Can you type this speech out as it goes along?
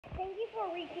Thank you for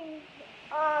reaching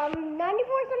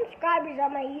 94 subscribers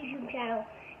on my YouTube channel,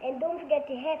 and don't forget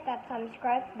to hit that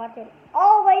subscribe button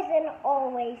always and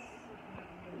always,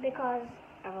 because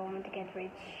I want to get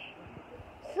rich.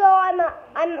 So I'm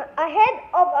ahead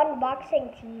of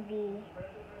unboxing TV.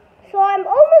 So I'm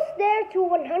almost there to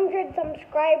 100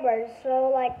 subscribers. So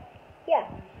like, yeah,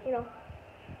 you know.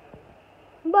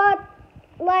 But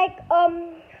like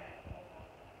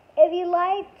if you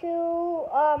like to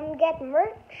get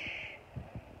merch,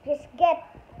 just get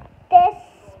this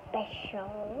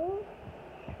specials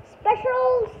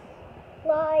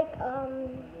like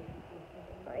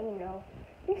you know.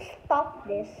 Let's stop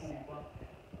this.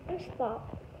 Let's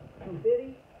stop.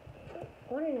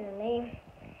 What is the name?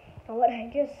 What,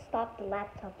 I just stopped the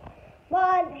laptop.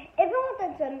 But if you want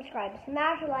to subscribe,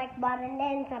 smash the like button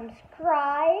and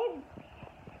subscribe.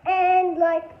 And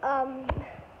like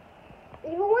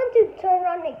if you want to turn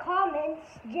on the comments,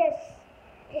 just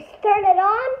turn it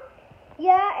on.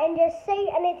 Yeah, and just say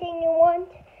anything you want.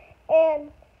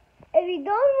 And if you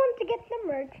don't want to get the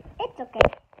merch, it's okay.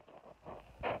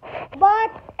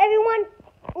 But if you want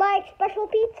like special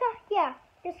pizza, yeah,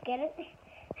 just get it.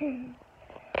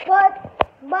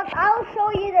 But I'll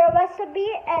show you the recipe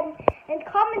and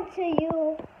comment to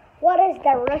you what is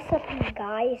the recipe,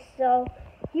 guys. So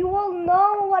you will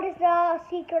know what is the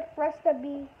secret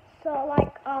recipe. So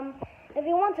like if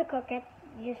you want to cook it,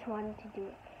 you just want to do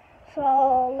it.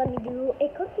 So let me do a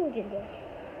cooking video.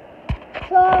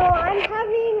 So I'm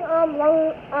having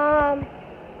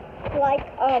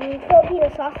Filipino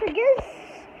sausages.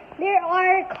 They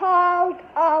are called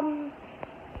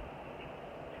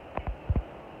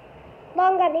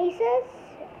longanisas,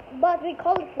 but we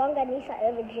call it longanisa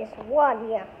if it's just one,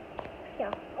 yeah,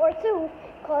 or two,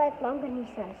 call it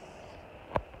longanisas,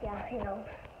 yeah, you know,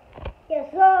 yeah.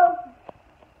 So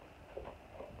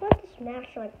let's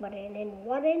smash like button and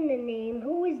what in the name?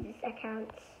 Who is this account?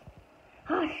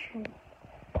 Hush.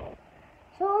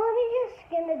 So let me just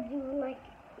gonna do like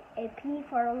a pee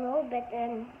for a little bit,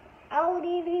 and I'll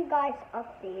leave you guys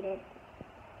updated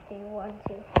if you want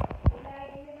to.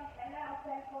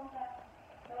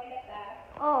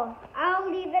 Oh, I'll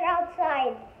leave it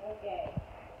outside. Okay.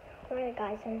 Alright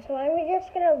guys, and so I'm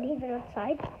just gonna leave it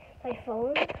outside. My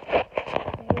phone.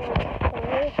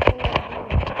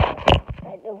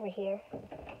 Right over here.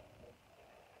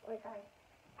 Wait, guys.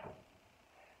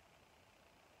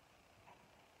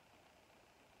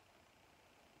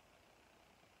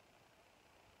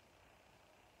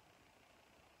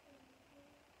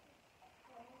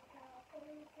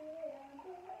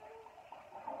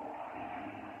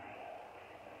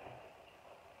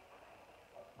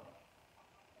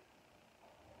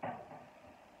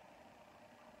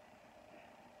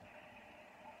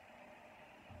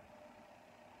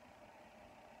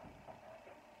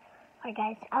 Alright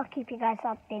guys, I'll keep you guys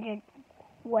updated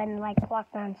when like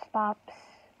lockdown stops.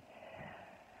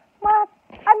 But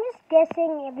I'm just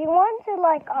guessing if you want to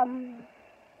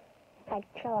like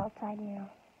chill outside, you know.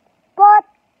 But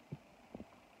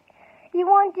you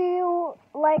want to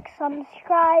like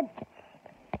subscribe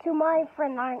to my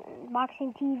friend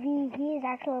Unboxing TV. He is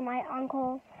actually my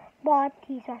uncle, but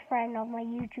he's a friend of my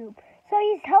YouTube. So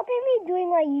he's helping me doing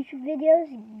my YouTube videos,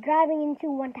 driving into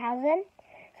 1,000.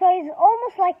 So it's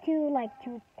almost like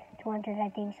 200, I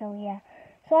think. So yeah.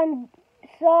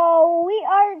 So we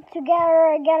are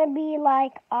together gonna be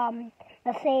like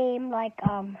the same like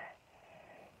I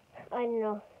don't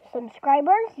know,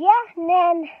 subscribers. Yeah.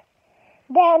 And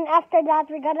then after that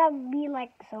we're gonna be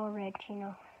like so rich, you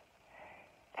know.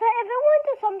 So if you want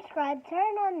to subscribe,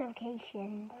 turn on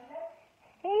notifications.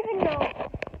 Even though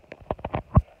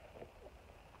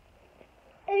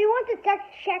if you want to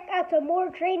check out some more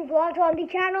train vlogs on the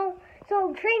channel,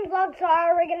 so train vlogs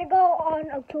we're gonna go on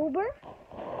October.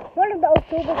 One of the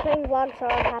October train vlogs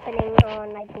are happening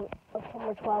on, I think,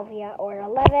 October 12, yeah, or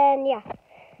 11, yeah,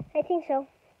 I think so.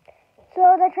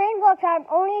 So the train vlogs I'm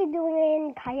only doing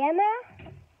in Cayenne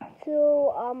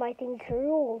to, I think,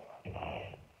 Rule.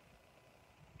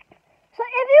 So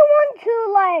if you want to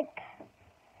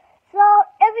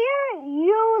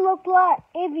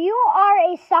if you are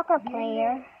a soccer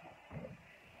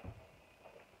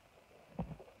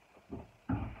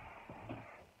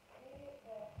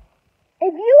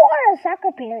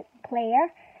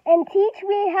player, and teach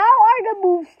me how are the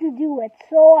moves to do it,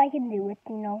 so I can do it,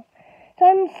 you know. So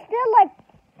I'm still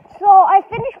so I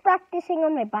finished practicing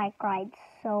on my bike rides,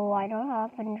 so I don't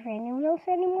have any training wheels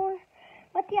anymore.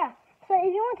 But yeah, so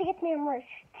if you want to get me a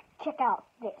merch, check out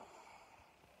this.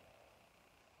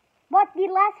 But the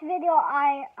last video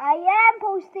I am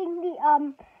posting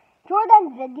the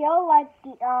Jordan video, like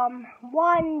the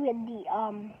one with the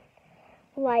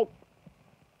like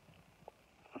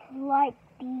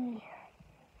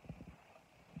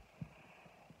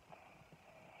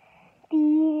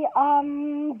the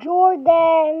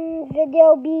Jordan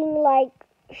video being like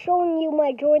showing you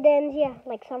my Jordans, yeah,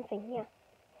 like something, yeah.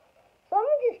 So I'm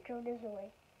gonna just throw this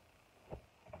away.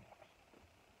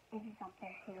 This is up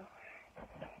there, you know.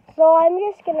 So I'm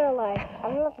just gonna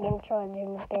I'm not gonna throw it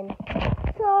in the bin.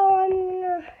 So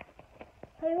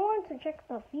you want to check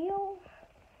the view?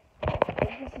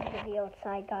 This is the view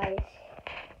outside, guys.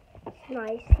 It's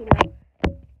nice, you know.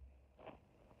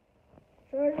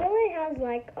 So it really has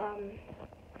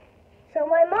so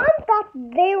my mom thought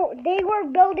they were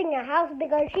building a house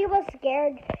because she was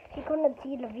scared she couldn't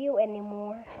see the view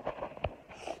anymore.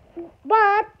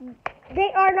 But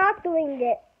they are not doing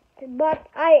it. But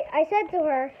I said to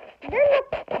her, they're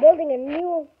not building a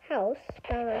new house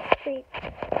down our street.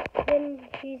 Then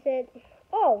she said,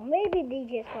 oh, maybe they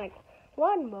just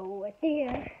lawn mow at the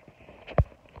end.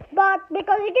 But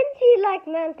because you can see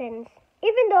mountains,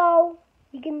 even though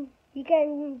you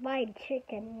can buy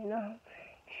chicken, you know,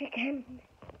 chicken.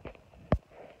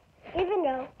 Even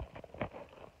though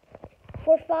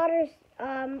for fathers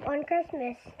on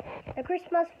Christmas, the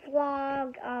Christmas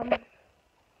vlog, I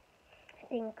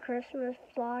think Christmas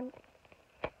vlog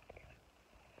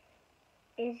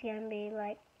is gonna be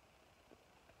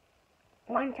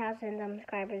 1,000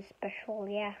 subscribers special.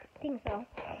 Yeah, I think so.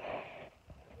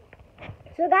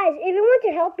 So guys, if you want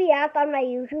to help me out on my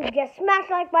YouTube, just smash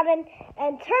the like button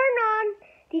and turn on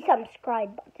the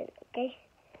subscribe button, okay?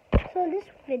 So this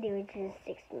video is just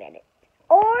 6 minutes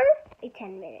or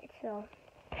 10 minutes. So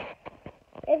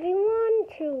if you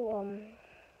want to,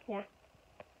 yeah.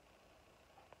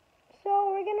 So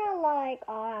we're gonna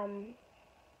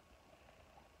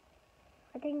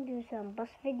I think do some bus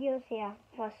videos. Yeah,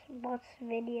 bus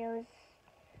videos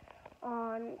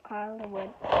on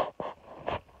Carlwood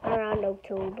around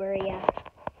October. Yeah.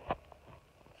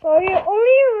 So you're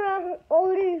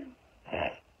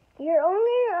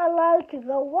only allowed to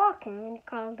go walking in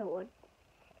Carlwood.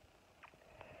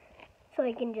 So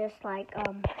you can just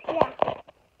yeah.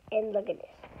 And look at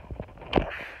this.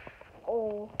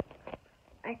 Oh,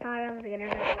 I thought I was gonna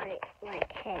hurt my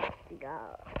head.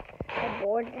 The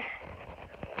board.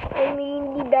 I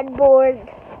mean the bedboard.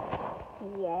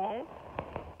 Yeah.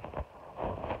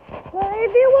 Well,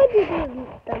 if you want to do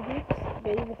the Beats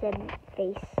Davidson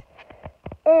face,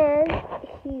 and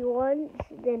he wants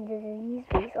the disease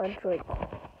face on Troy.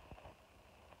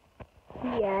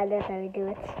 Yeah, that's how we do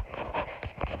it.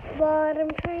 But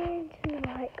I'm trying to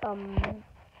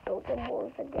build some more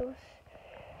videos.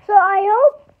 So I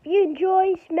hope you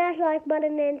enjoy. Smash the like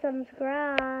button and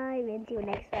subscribe. And see you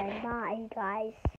next time. Bye, guys.